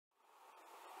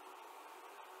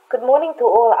Good morning to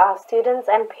all our students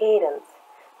and parents.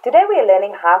 Today we are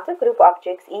learning how to group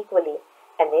objects equally,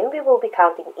 and then we will be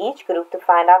counting each group to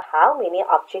find out how many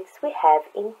objects we have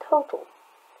in total.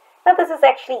 Now this is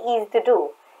actually easy to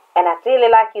do, and I'd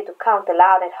really like you to count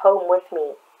aloud at home with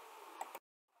me.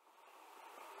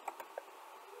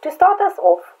 To start us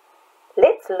off,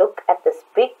 let's look at this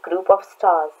big group of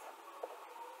stars.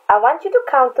 I want you to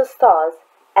count the stars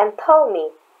and tell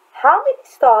me how many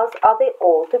stars are there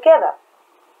all together.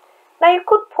 Now you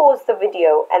could pause the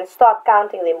video and start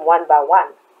counting them one by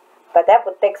one, but that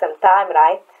would take some time,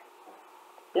 right?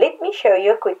 Let me show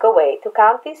you a quicker way to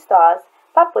count these stars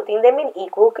by putting them in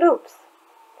equal groups.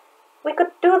 We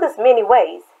could do this many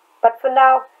ways, but for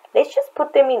now, let's just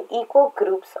put them in equal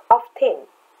groups of 10.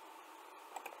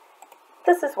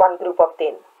 This is one group of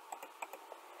 10.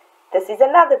 This is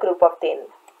another group of 10.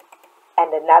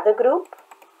 And another group.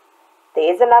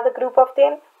 There is another group of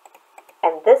 10.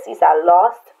 And this is our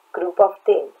last group of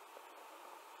 10.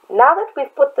 Now that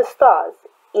we've put the stars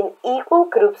in equal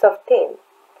groups of 10,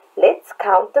 let's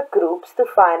count the groups to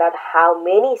find out how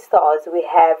many stars we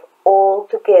have all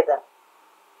together.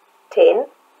 10,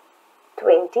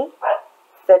 20,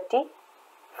 30,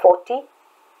 40,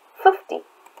 50.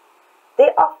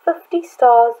 There are 50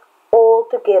 stars all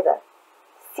together.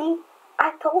 See,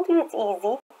 I told you it's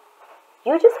easy.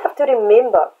 You just have to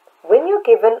remember, when you're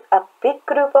given a big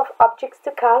group of objects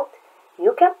to count,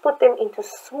 you can put them into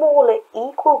smaller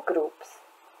equal groups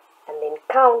and then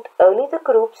count only the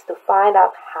groups to find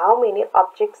out how many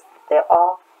objects there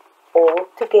are all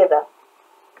together.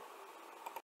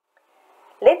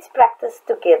 Let's practice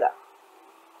together.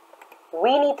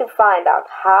 We need to find out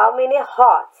how many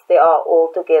hearts there are all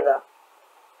together.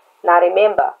 Now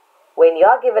remember, when you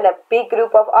are given a big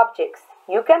group of objects,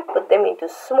 you can put them into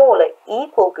smaller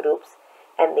equal groups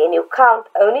and then you count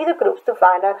only the groups to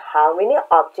find out how many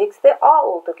objects there are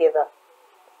all together.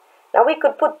 Now we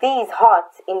could put these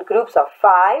hearts in groups of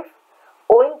 5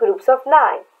 or in groups of 9.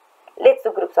 Let's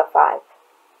do groups of 5.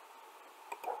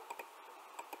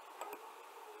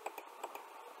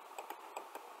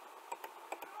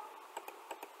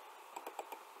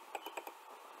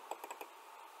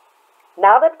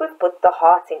 Now that we've put the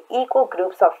hearts in equal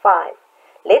groups of 5,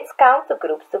 let's count the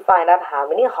groups to find out how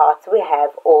many hearts we have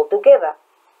all together.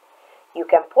 You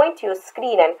can point to your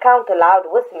screen and count aloud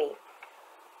with me.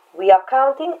 We are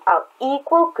counting our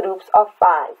equal groups of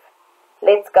 5.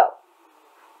 Let's go.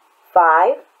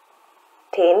 5,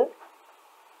 10,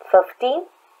 15,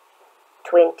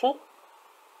 20,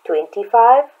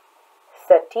 25,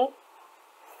 30,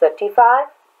 35,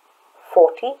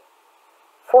 40,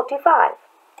 45.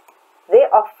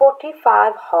 There are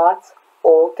 45 hearts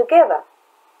all together.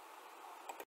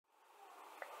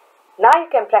 Now you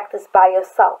can practice by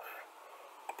yourself.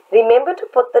 Remember to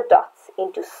put the dots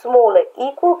into smaller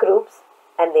equal groups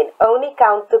and then only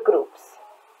count the groups.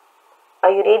 Are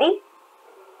you ready?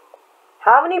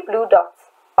 How many blue dots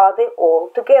are there all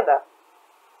together?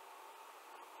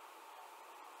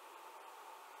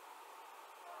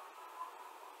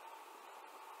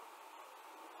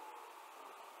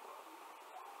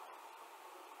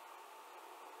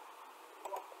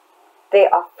 There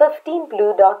are 15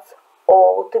 blue dots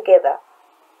all together.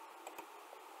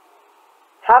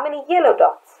 How many yellow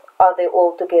dots are there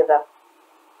all together?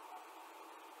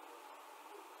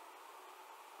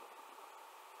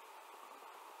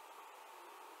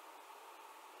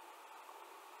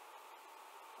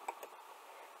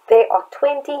 There are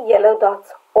 20 yellow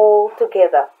dots all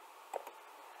together.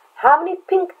 How many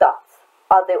pink dots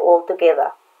are there all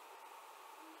together?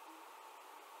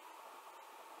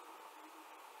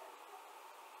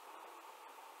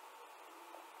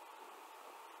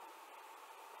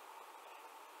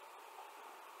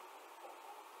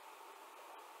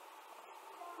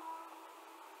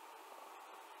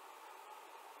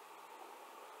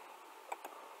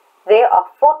 There are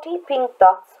 40 pink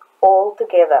dots all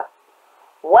together.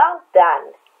 Well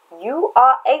done! You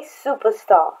are a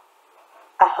superstar.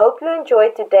 I hope you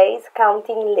enjoyed today's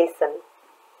counting lesson.